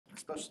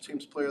Special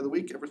Teams Player of the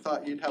Week. Ever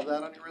thought you'd have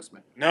that on your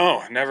resume?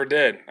 No, never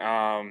did.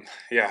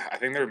 Yeah, I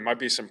think there might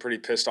be some pretty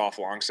pissed off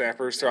long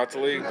snappers throughout the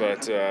league,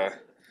 but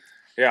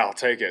yeah, I'll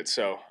take it.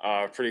 So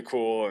pretty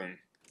cool, and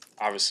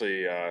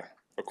obviously a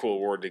cool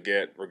award to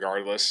get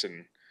regardless,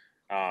 and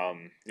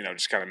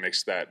just kind of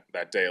makes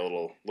that day a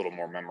little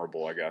more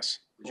memorable, I guess.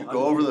 Did you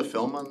go over the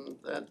film on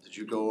that? Did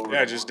you go over?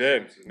 Yeah, I just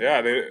did.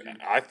 Yeah,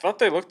 I thought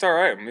they looked all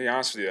right. I'm gonna be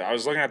honest with you. I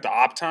was looking at the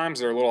op times;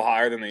 they're a little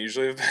higher than they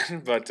usually have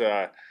been, but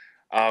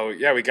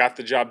yeah, we got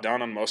the job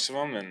done on most of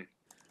them, and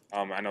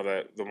I know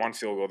that the one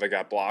field goal they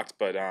got blocked,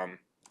 but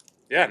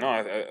yeah, no,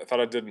 I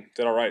thought I did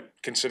all right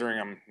considering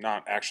I'm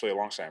not actually a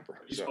long snapper.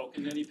 Have you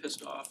spoken to any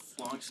pissed off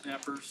long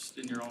snappers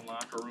in your own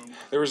locker room?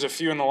 There was a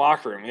few in the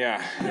locker room,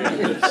 yeah.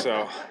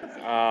 So,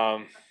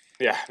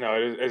 yeah,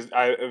 no,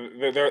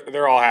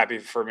 they're all happy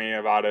for me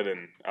about it,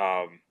 and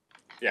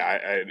yeah,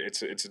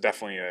 it's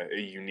definitely a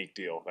unique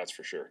deal, that's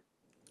for sure.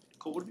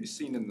 Cole, what have you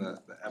seen in the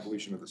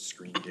evolution of the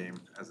screen game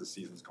as the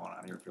season's gone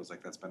on here? It feels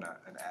like that's been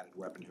an added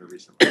weapon here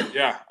recently.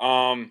 Yeah.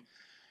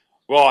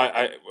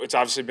 Well, it's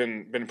obviously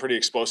been pretty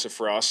explosive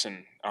for us,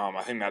 and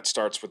I think that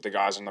starts with the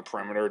guys on the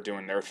perimeter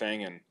doing their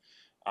thing and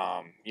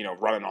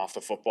running off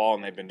the football,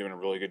 and they've been doing a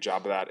really good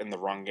job of that in the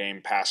run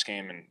game, pass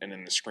game, and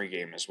in the screen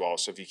game as well.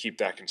 So if you keep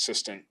that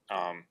consistent,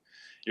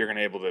 you're going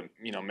to be able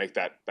to make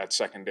that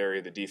secondary,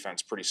 the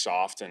defense, pretty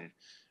soft and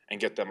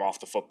get them off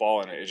the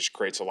football, and it just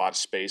creates a lot of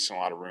space and a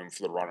lot of room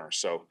for the runner.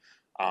 So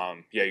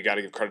yeah, you got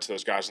to give credit to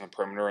those guys on the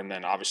perimeter, and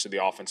then obviously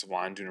the offensive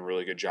line doing a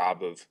really good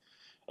job of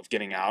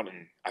getting out,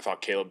 and I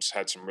thought Caleb's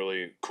had some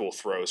really cool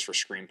throws for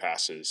screen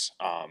passes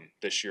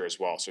this year as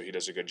well. So he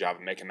does a good job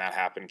of making that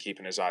happen,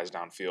 keeping his eyes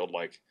downfield,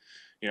 like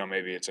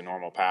maybe it's a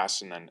normal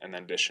pass, and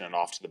then dishing it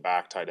off to the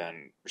back, tight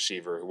end,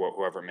 receiver,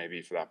 whoever it may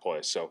be for that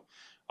play. So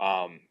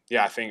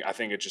yeah, I think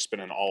it's just been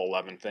an all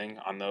 11 thing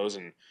on those,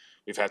 and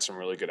we've had some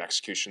really good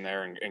execution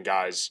there, and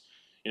guys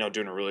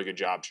doing a really good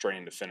job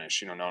straining to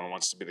finish. No one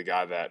wants to be the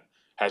guy that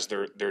has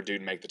their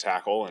dude make the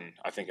tackle, and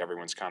I think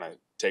everyone's kind of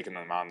taking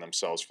them on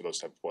themselves for those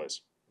type of plays.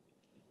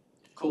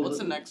 Cool. What's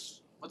the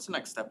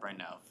next step right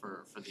now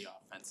for the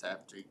offense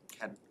after you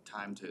had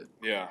time to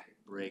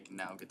break and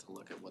now get to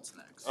look at what's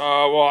next?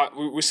 Well,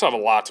 we still have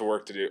a lot of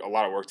work to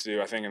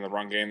do. I think in the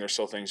run game, there's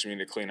still things we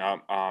need to clean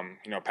up.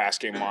 Pass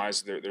game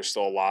wise, there's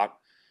still a lot.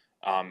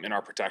 In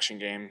our protection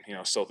game,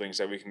 still things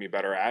that we can be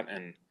better at,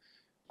 and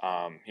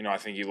I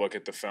think you look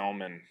at the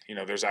film, and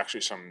there's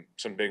actually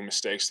some big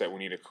mistakes that we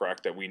need to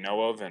correct that we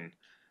know of, and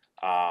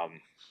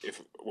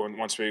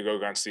once we go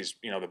against these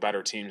the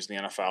better teams in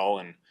the NFL,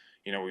 and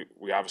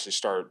we obviously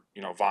start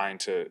vying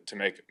to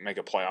make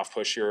a playoff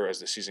push here as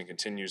the season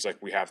continues, like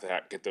we have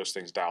to get those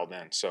things dialed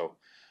in. So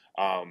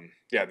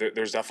yeah,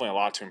 there's definitely a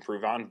lot to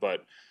improve on,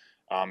 but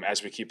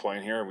as we keep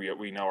playing here,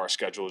 we know our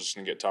schedule is just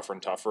going to get tougher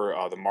and tougher.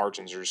 The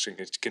margins are just going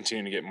to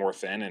continue to get more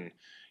thin, and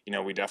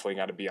we definitely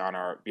got to be on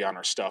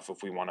our stuff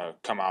if we want to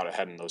come out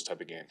ahead in those type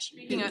of games.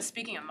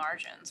 Speaking of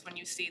margins, when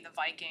you see the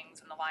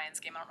Vikings and the Lions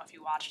game, I don't know if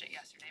you watched it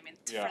yesterday. I mean,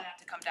 for that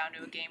to come down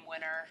to a game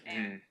winner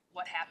and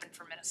what happened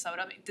for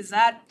Minnesota, does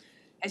that,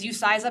 as you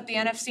size up the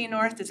NFC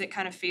North, does it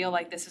kind of feel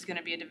like this is going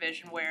to be a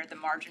division where the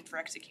margin for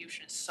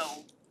execution is so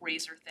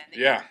razor thin?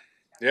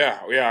 Yeah.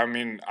 I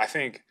mean, I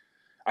think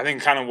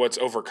kind of what's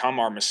overcome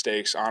our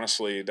mistakes,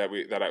 honestly, that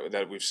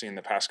we've seen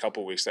the past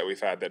couple of weeks that we've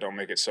had that don't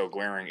make it so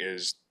glaring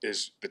is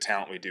the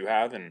talent we do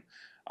have, and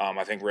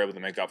I think we're able to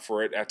make up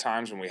for it at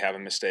times when we have a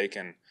mistake,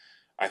 and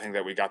I think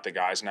that we got the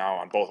guys now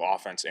on both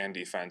offense and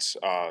defense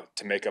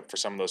to make up for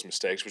some of those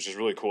mistakes, which is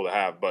really cool to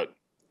have, but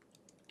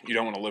you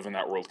don't want to live in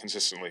that world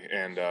consistently,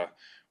 and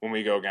when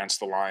we go against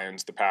the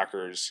Lions, the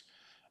Packers,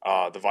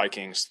 the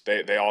Vikings,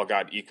 they all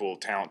got equal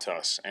talent to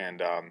us,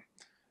 and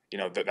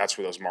that's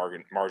where those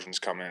margins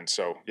come in.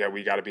 So, yeah,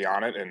 we got to be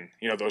on it. And,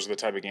 those are the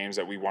type of games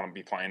that we want to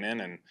be playing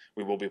in, and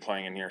we will be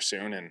playing in here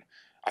soon. And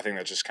I think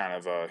that's just kind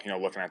of,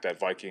 looking at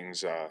that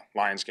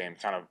Vikings-Lions game,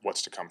 kind of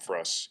what's to come for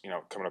us,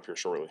 coming up here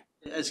shortly.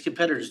 As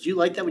competitors, do you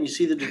like that when you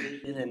see the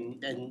division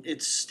and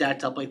it's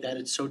stacked up like that?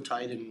 It's so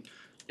tight and,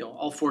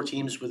 all four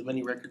teams with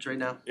winning records right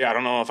now? Yeah, I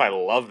don't know if I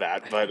love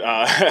that, but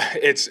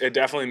it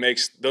definitely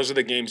makes – those are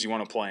the games you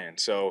want to play in.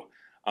 So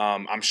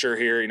I'm sure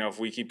here, if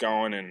we keep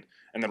going and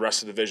the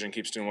rest of the division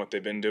keeps doing what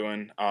they've been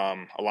doing,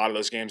 a lot of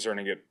those games are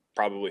going to get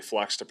probably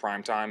flexed to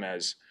prime time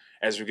as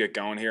we get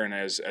going here and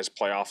as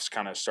playoffs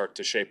kind of start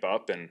to shape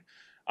up. And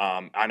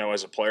I know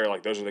as a player,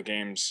 like those are the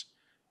games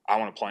I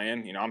want to play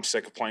in. I'm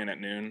sick of playing at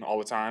noon all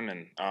the time,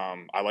 and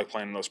I like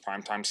playing in those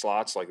primetime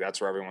slots. Like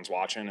that's where everyone's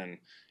watching, and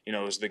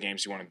those are the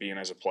games you want to be in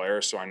as a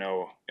player. So I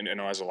know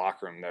as a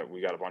locker room that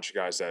we got a bunch of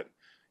guys that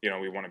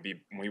we want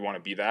to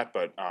be that,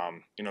 but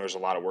there's a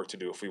lot of work to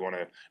do if we want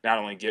to not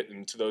only get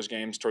into those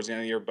games towards the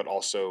end of the year, but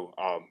also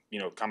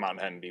come out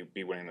ahead and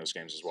be winning those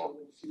games as well.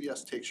 So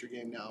CBS takes your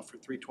game now for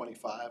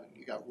 3:25, and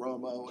you got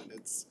Romo, and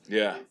it's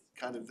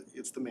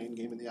the main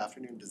game in the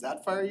afternoon. Does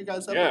that fire you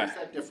guys up? Yeah, or is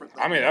that different?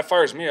 I mean, that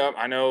fires me up.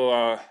 I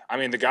know.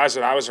 The guys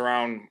that I was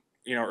around,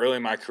 early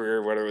in my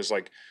career, whether it was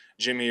like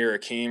Jimmy or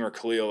Akeem or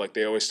Khalil, like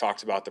they always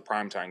talked about the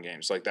primetime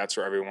games. Like that's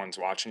where everyone's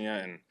watching you,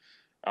 and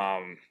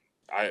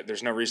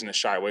there's no reason to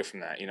shy away from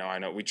that. I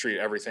know we treat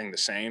everything the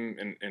same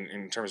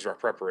in terms of our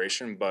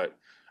preparation, but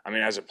I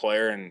mean, as a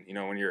player and,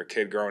 when you're a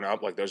kid growing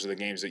up, like those are the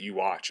games that you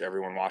watch.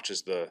 Everyone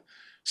watches the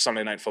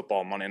Sunday night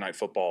football, Monday night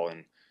football,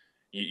 and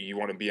you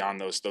want to be on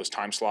those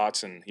time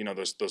slots, and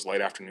those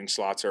late afternoon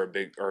slots are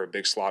a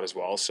big slot as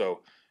well.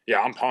 So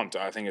yeah, I'm pumped.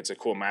 I think it's a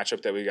cool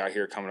matchup that we got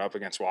here coming up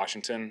against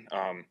Washington,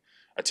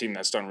 a team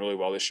that's done really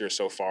well this year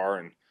so far,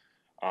 and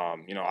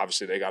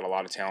obviously they got a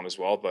lot of talent as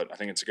well. But I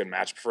think it's a good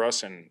matchup for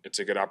us, and it's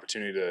a good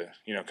opportunity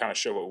to kind of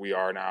show what we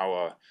are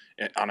now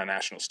on a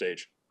national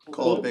stage.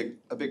 Cole,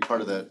 a big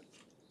part of that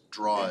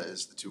draw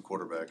is the two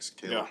quarterbacks,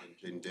 Caleb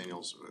and Jaden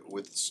Daniels.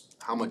 With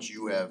how much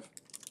you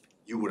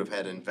would have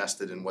had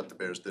invested in what the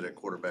Bears did at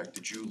quarterback.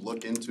 Did you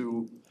look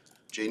into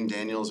Jaden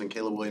Daniels and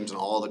Caleb Williams and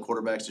all the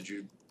quarterbacks? Did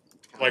you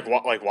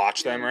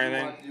watch them or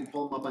anything? You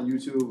pull them up on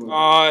YouTube?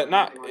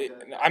 Not.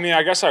 I mean,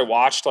 I guess I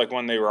watched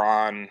when they were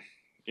on,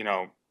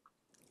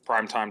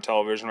 primetime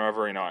television or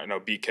whatever. I know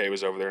BK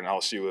was over there in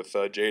LSU with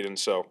Jaden,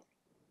 so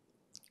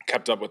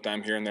kept up with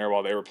them here and there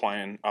while they were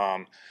playing.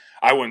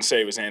 I wouldn't say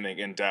it was anything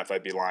in depth.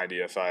 I'd be lying to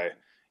you if I,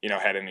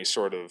 had any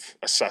sort of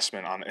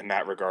assessment in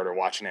that regard or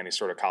watching any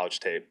sort of college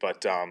tape.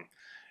 But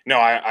no,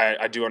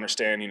 I do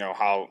understand,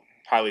 how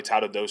highly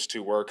touted those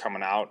two were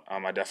coming out.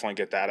 I definitely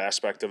get that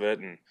aspect of it,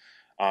 and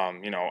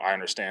I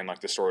understand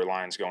the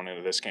storylines going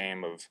into this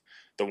game of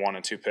the 1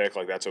 and 2 pick.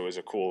 That's always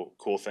a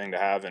cool thing to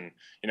have, and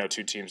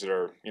two teams that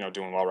are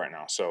doing well right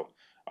now. So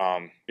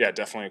yeah,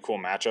 definitely a cool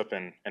matchup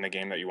and a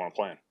game that you want to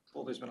play in.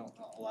 Well, there's been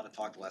a lot of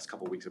talk the last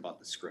couple of weeks about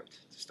the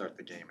script to start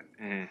the game,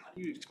 and how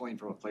do you explain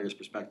from a player's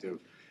perspective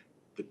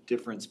the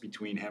difference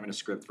between having a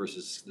script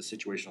versus the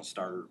situational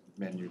starter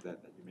menu that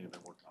you may have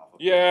been working off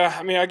of? Yeah,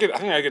 I mean, I think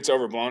that gets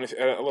overblown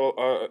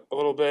a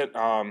little bit.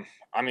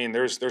 I mean,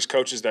 there's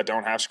coaches that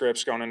don't have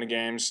scripts going into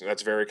games.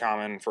 That's very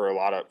common for a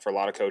lot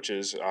of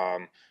coaches.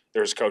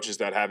 There's coaches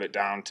that have it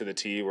down to the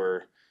T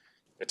where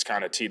it's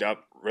kind of teed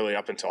up really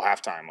up until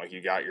halftime.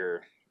 You got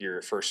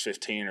your first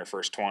 15 or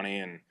first 20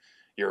 and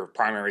your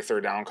primary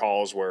third down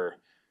calls where,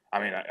 I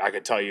mean, I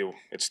could tell you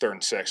it's 3rd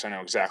and 6. I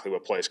know exactly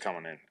what play's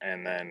coming in.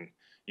 And then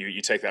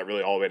you take that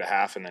really all the way to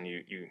half, and then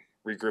you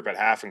regroup at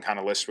half and kind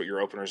of list what your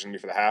opener is going to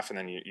be for the half, and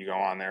then you go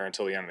on there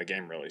until the end of the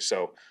game, really.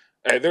 So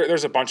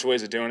there's a bunch of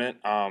ways of doing it.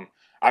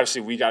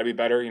 Obviously, we got to be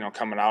better,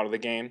 coming out of the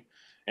game.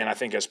 And I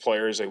think as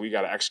players, we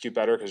got to execute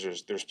better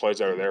because there's plays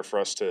that are there for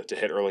us to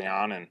hit early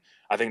on. And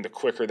I think the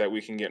quicker that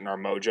we can get in our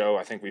mojo,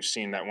 I think we've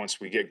seen that once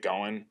we get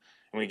going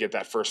and we get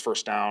that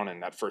first down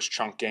and that first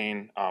chunk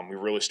gain, we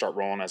really start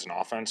rolling as an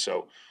offense.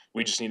 So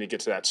we just need to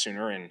get to that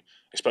sooner, and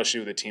especially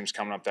with the teams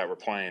coming up that we're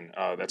playing,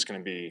 that's going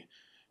to be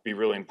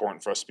really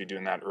important for us to be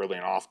doing that early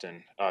and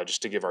often,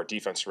 just to give our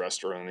defense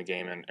rest early in the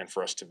game and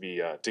for us to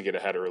be to get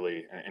ahead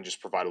early and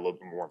just provide a little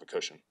bit more of a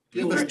cushion.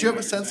 Do you have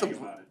a sense of it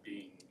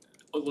being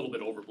a little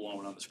bit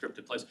overblown on the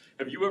scripted plays?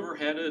 Have you ever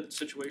had a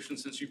situation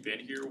since you've been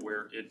here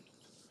where it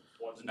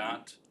was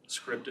not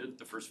scripted,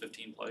 the first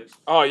 15 plays?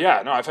 Oh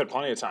yeah, no, I've had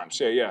plenty of times.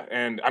 Yeah,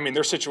 and I mean,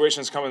 there's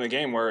situations coming in the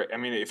game where, I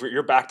mean, if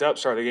you're backed up,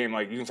 start of the game,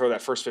 you can throw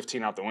that first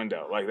 15 out the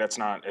window. That's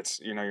not,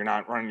 you're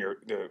not running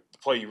the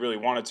play you really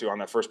wanted to on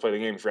that first play of the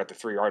game if you're at the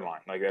 3-yard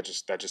line.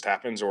 That just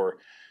happens. Or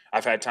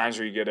I've had times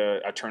where you get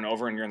a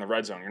turnover and you're in the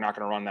red zone. You're not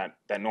going to run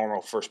that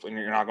normal first play.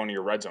 You're not going to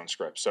your red zone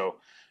script. So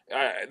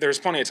there's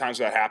plenty of times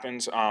where that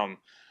happens.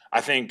 I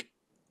think,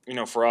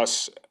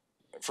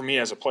 for me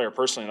as a player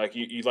personally,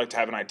 you'd like to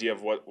have an idea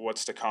of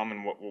what's to come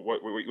and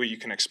what you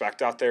can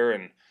expect out there.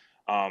 And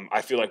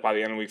I feel by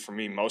the end of the week, for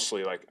me,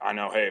 mostly I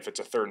know, hey, if it's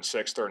a 3rd and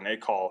 6, 3rd and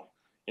 8 call,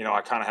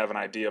 I kind of have an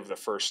idea of the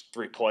first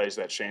 3 plays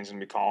that Shane's gonna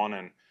be calling,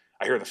 and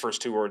I hear the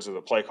first 2 words of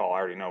the play call. I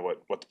already know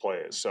what the play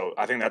is. So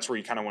I think that's where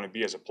you kind of want to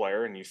be as a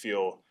player, and you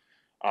feel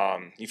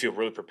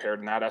really prepared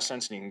in that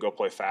essence, and you can go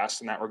play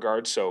fast in that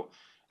regard. So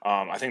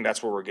I think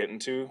that's where we're getting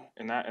to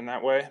in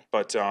that way.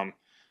 But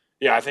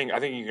yeah, I think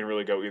you can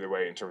really go either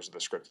way in terms of the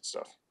scripted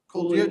stuff.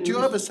 Cool. Do you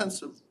have a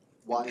sense of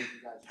why you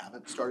guys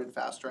haven't started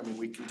faster? I mean,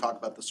 we can talk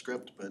about the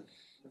script, but in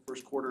the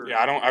first quarter. Yeah,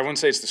 I wouldn't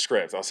say it's the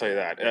script. I'll tell you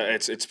that.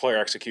 It's player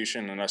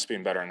execution and us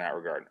being better in that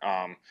regard.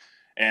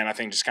 And I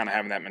think just kind of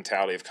having that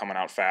mentality of coming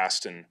out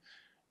fast and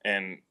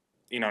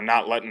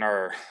not letting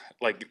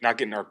not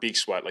getting our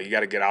beaks wet. You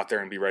got to get out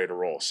there and be ready to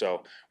roll.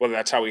 So whether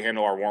that's how we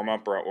handle our warm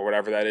up or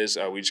whatever that is,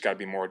 we just got to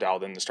be more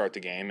dialed in to start the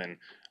game. And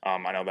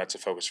I know that's a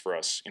focus for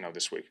us,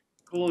 this week.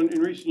 Cole,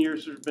 in recent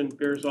years, there's been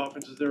Bears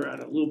offenses that are on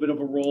a little bit of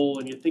a roll,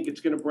 and you think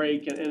it's going to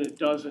break, and it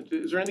doesn't.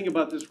 Is there anything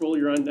about this roll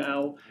you're on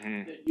now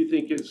that you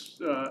think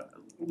is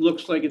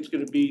looks like it's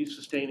going to be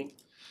sustaining?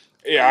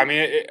 Yeah, I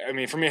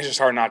mean, for me, it's just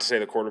hard not to say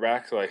the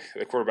quarterback. The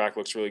quarterback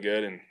looks really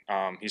good, and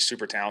he's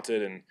super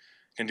talented and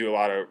can do a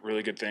lot of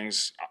really good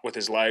things with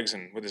his legs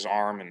and with his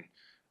arm.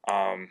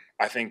 And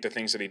I think the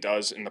things that he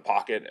does in the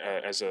pocket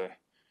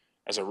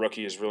as a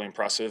rookie is really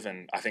impressive,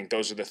 and I think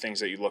those are the things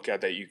that you look at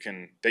that you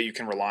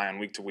can rely on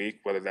week to week,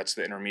 whether that's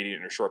the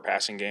intermediate or short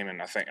passing game.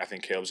 And I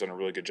think Caleb's done a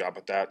really good job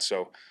with that.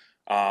 So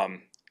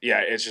yeah,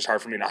 it's just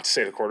hard for me not to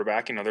say the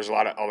quarterback. There's a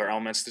lot of other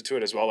elements to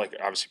it as well,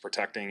 obviously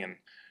protecting and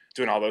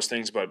doing all those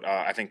things. But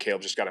I think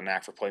Caleb just got a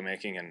knack for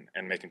playmaking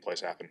and making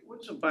plays happen.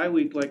 What's a bye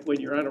week like when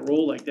you're on a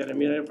roll like that? I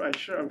mean,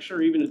 I'm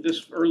sure even at this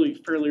fairly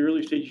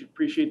early stage, you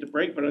appreciate the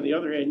break, but on the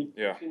other hand,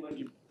 it seems like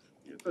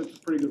it's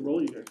a pretty good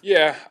roll you got.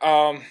 Yeah.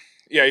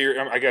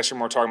 I guess you're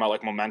more talking about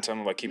like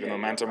momentum, like keeping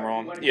momentum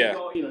rolling.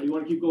 You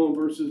want to keep going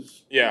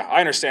versus. Yeah,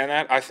 I understand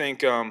that. I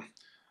think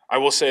I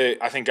will say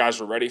I think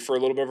guys were ready for a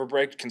little bit of a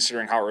break,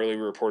 considering how early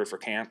we reported for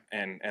camp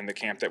and the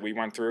camp that we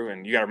went through.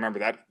 And you got to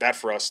remember that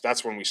for us,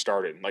 that's when we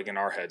started. Like in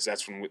our heads,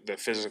 that's when the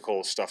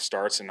physical stuff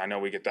starts. And I know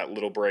we get that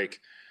little break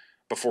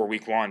before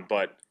week 1,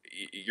 but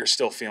you're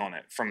still feeling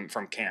it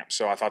from camp.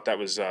 So I thought that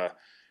was it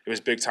was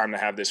big time to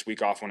have this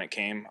week off when it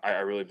came. I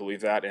really believe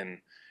that.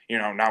 And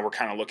now we're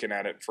kind of looking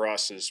at it for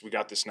us as we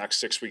got this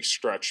next 6-week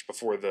stretch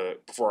before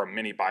our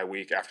mini bye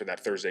week after that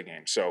Thursday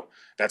game. So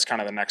that's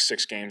kind of the next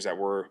 6 games that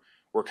we're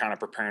kind of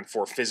preparing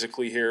for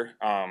physically here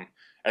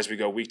as we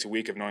go week to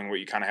week of knowing what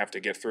you kind of have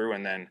to get through.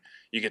 And then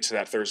you get to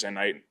that Thursday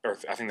night, or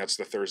I think that's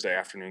the Thursday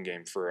afternoon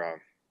game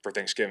for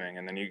Thanksgiving.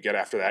 And then you get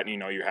after that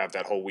and you have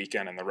that whole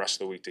weekend and the rest of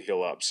the week to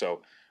heal up.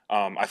 So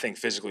I think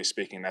physically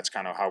speaking, that's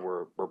kind of how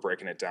we're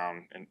breaking it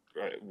down and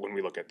when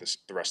we look at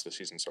the rest of the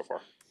season so far.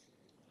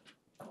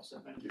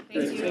 Thank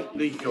you.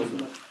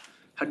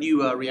 How do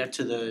you react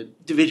to the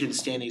division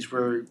standings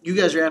where you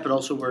guys are at, but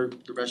also where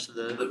the rest of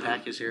the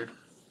pack is here?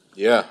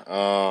 Yeah,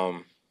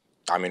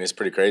 I mean, it's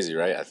pretty crazy,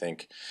 right? I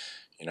think,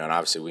 and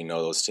obviously we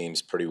know those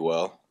teams pretty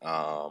well,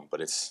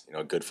 but it's,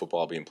 good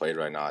football being played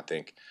right now. I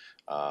think,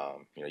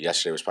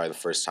 yesterday was probably the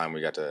first time we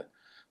got to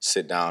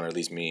sit down, or at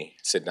least me,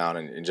 sit down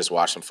and just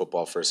watch some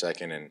football for a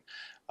second. And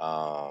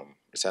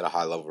it's at a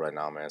high level right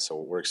now, man. So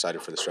we're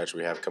excited for the stretch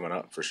we have coming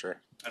up for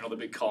sure. I know the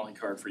big calling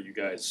card for you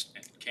guys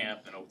in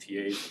camp and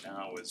OTAs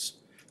now is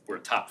we're a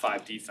top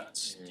 5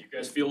 defense. Do you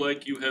guys feel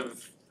like you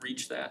have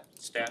reached that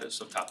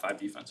status of top 5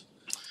 defense?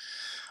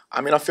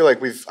 I mean, I feel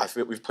like we've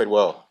played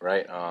well,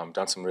 right?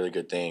 Done some really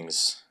good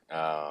things,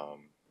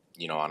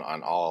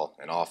 on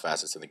all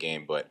facets of the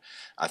game. But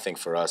I think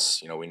for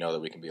us, we know that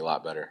we can be a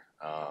lot better.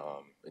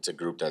 It's a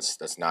group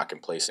that's not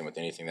complacent with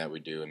anything that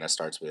we do, and that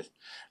starts with,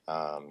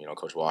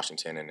 Coach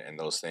Washington and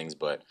those things.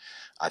 But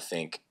I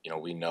think,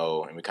 we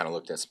know, and we kind of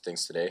looked at some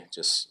things today,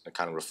 just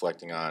kind of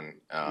reflecting on,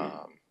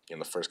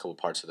 the first couple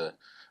parts of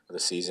the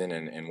season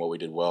and what we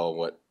did well,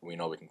 what we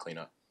know we can clean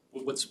up.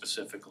 What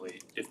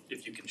specifically,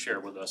 if you can share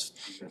with us?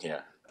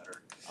 Yeah.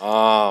 Better?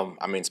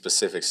 I mean,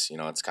 specifics,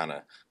 it's kind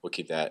of, we'll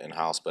keep that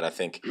in-house. But I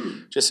think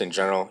just in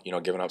general,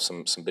 giving up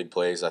some big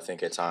plays, I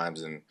think at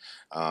times, and,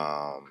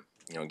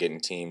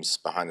 getting teams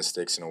behind the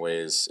sticks in a way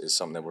is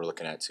something that we're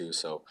looking at too.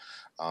 So,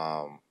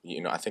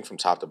 I think from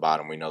top to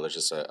bottom, we know there's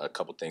just a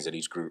couple things that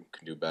each group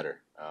can do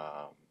better,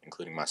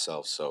 including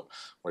myself. So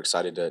we're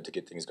excited to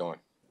get things going.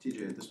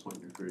 TJ, at this point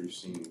in your career, you've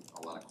seen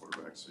a lot of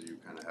quarterbacks, so you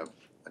kind of have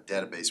a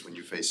database when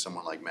you face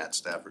someone like Matt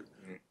Stafford.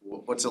 Mm-hmm.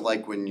 What's it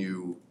like when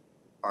you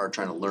are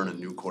trying to learn a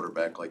new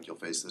quarterback like you'll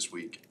face this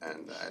week,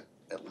 and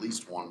at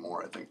least one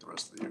more, I think, the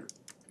rest of the year?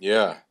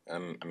 Yeah,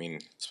 I mean,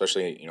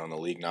 especially in the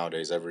league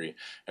nowadays, every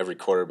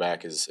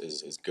quarterback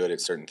is good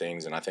at certain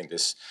things, and I think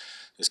this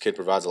kid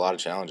provides a lot of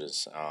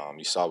challenges.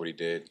 You saw what he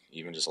did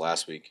even just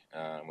last week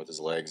with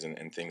his legs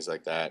and things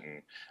like that,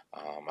 and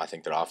I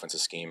think their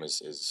offensive scheme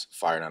is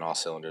firing on all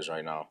cylinders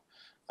right now.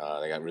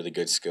 They got really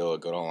good skill, a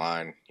good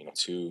online,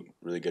 2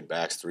 really good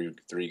backs, three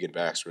good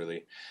backs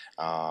really.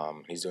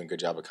 He's doing a good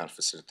job of kind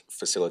of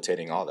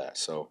facilitating all that.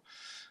 So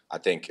I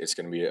think it's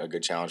going to be a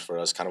good challenge for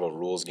us, kind of a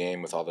rules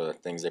game with all the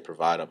things they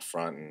provide up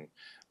front and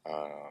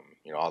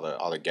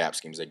all the gap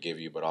schemes they give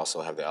you, but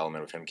also have the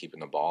element of him keeping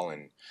the ball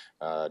and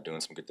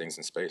doing some good things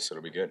in space. So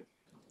it'll be good.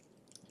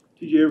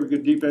 TJ, every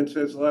good defense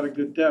has a lot of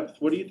good depth.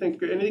 What do you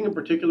think? Anything in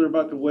particular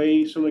about the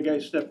way some of the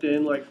guys stepped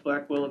in, like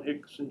Blackwell and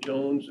Hicks and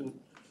Jones, and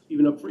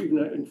even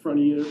in front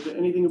of you?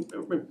 Anything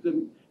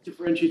that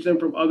differentiates them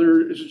from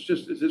others?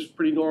 Is this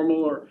pretty normal,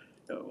 or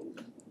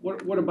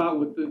what about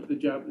with the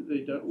job that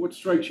they've done? What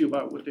strikes you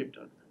about what they've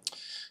done?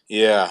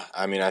 Yeah,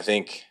 I mean, I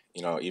think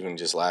even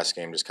just last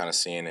game, just kind of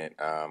seeing it,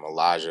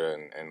 Elijah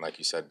and like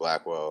you said,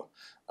 Blackwell,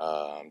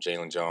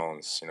 Jalen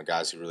Jones,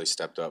 guys who really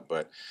stepped up,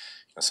 but.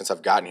 Since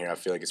I've gotten here, I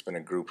feel like it's been a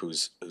group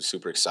who's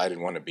super excited,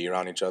 wanting to be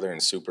around each other,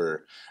 and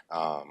super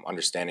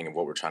understanding of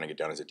what we're trying to get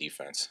done as a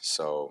defense.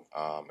 So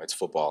it's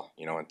football,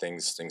 and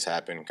things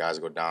happen, guys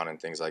go down and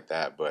things like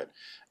that. But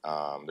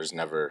there's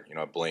never,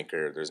 a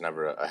blinker. There's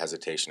never a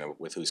hesitation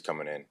with who's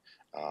coming in.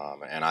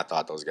 And I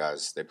thought those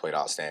guys, they played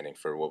outstanding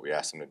for what we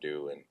asked them to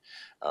do,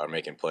 and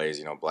making plays.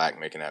 Black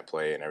making that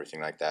play and everything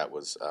like that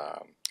was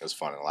it was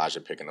fun. Elijah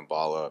picking the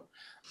ball up.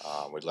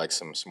 We'd like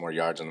some more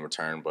yards on the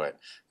return, but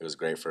it was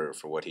great for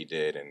what he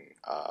did, and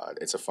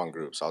it's a fun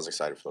group, so I was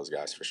excited for those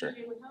guys for sure.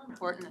 How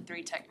important the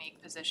 3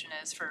 technique position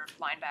is for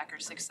linebacker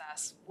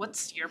success?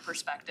 What's your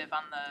perspective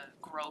on the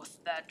growth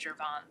that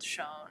Jervon's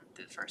shown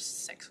the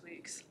first 6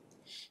 weeks?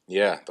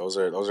 Yeah, those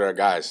are our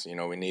guys. You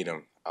know, we need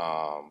them.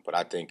 But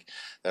I think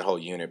that whole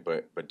unit,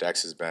 but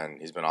Dex he's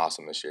been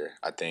awesome this year.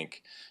 I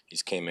think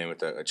he's came in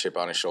with a chip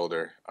on his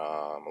shoulder,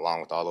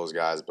 along with all those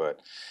guys. But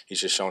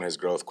he's just shown his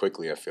growth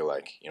quickly. I feel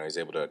like he's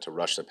able to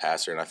rush the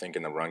passer, and I think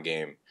in the run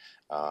game,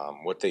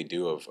 what they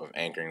do of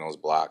anchoring those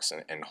blocks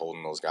and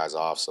holding those guys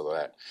off so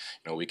that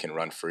we can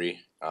run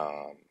free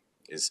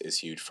is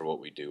huge for what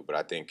we do. But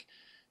I think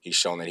he's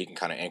shown that he can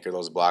kind of anchor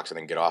those blocks and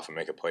then get off and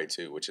make a play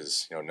too, which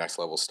is next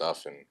level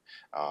stuff. And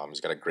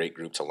he's got a great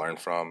group to learn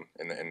from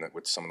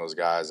with some of those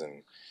guys,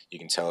 and you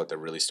can tell that they're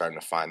really starting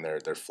to find their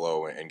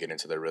flow and get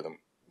into their rhythm.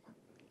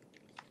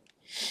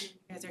 You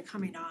guys are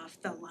coming off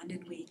the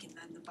London week and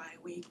then the bye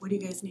week. What do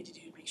you guys need to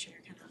do to make sure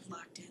you're kind of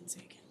locked in so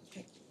you can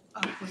pick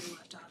up where you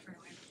left off right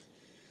away?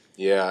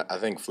 Yeah, I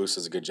think Flus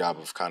does a good job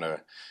of kind of,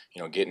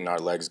 getting our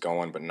legs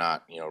going, but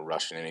not,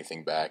 rushing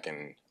anything back.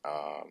 And,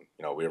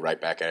 we were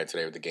right back at it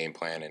today with the game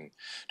plan and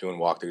doing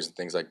walkthroughs and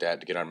things like that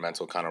to get our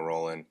mental kind of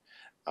rolling.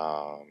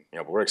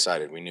 But we're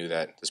excited. We knew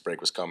that this break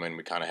was coming.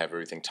 We kind of have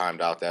everything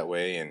timed out that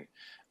way. And,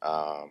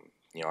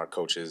 our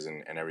coaches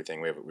and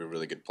everything, we have a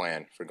really good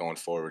plan for going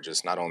forward,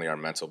 just not only our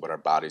mental, but our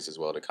bodies as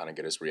well to kind of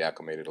get us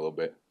reacclimated a little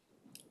bit.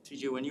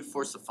 TJ, when you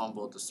forced a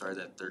fumble at the start of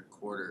that third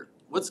quarter,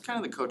 what's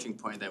kind of the coaching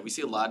point that we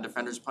see a lot of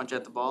defenders punch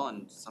at the ball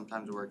and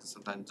sometimes it works and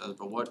sometimes it does,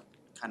 but what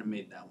kind of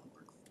made that one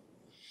work?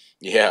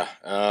 Yeah.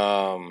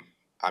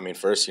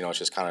 First, it's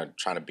just kind of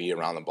trying to be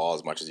around the ball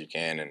as much as you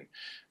can, and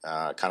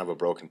kind of a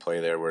broken play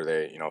there where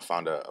they,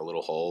 found a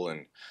little hole,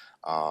 and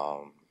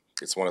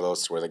it's one of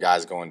those where the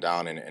guy's going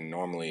down, and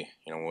normally,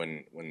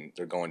 when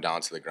they're going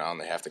down to the ground,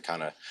 they have to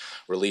kind of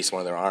release one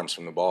of their arms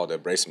from the ball to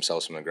brace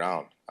themselves from the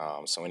ground.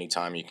 So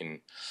anytime you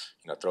can,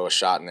 throw a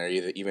shot in there,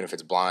 even if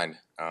it's blind,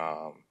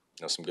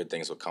 some good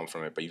things will come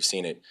from it. But you've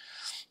seen it,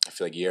 I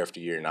feel like year after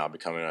year now,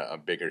 becoming a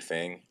bigger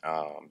thing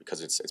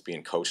because it's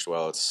being coached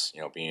well. It's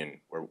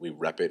being where we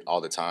rep it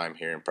all the time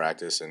here in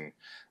practice, and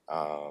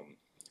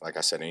like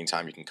I said,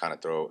 anytime you can kind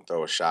of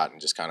throw a shot and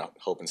just kind of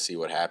hope and see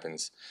what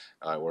happens,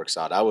 it works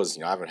out. I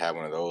haven't had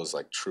one of those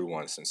like true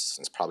ones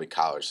since probably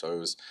college. So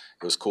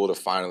it was cool to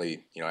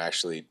finally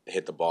actually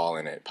hit the ball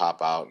and it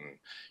pop out, and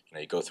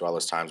you go through all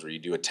those times where you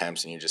do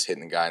attempts and you're just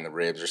hitting the guy in the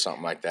ribs or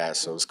something like that.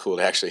 So it was cool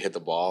to actually hit the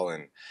ball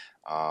and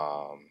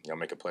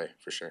make a play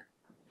for sure.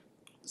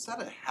 Is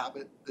that a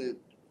habit that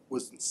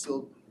was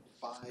instilled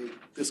by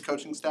this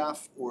coaching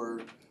staff,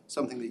 or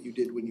something that you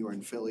did when you were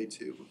in Philly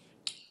too?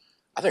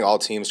 I think all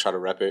teams try to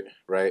rep it,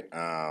 right?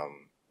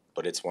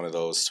 But it's one of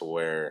those to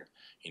where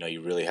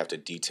you really have to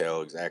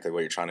detail exactly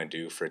what you're trying to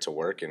do for it to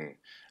work. And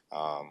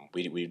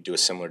we do a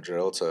similar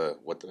drill to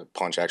what the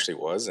punch actually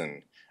was,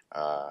 and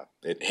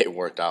it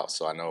worked out.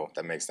 So I know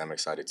that makes them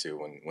excited too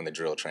when the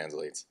drill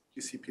translates.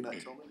 You see Peanut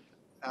Tillman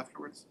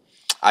afterwards?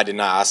 I did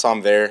not. I saw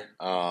him there,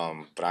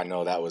 but I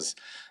know that was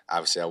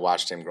obviously I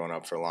watched him growing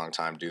up for a long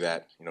time do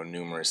that,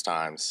 numerous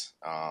times.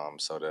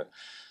 So to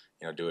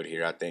do it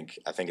here, I think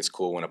it's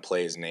cool when a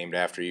play is named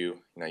after you.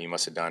 You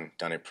must have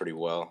done it pretty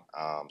well.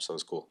 So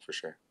it's cool for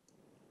sure.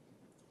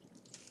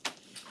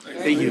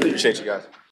 Thank you. Appreciate you guys.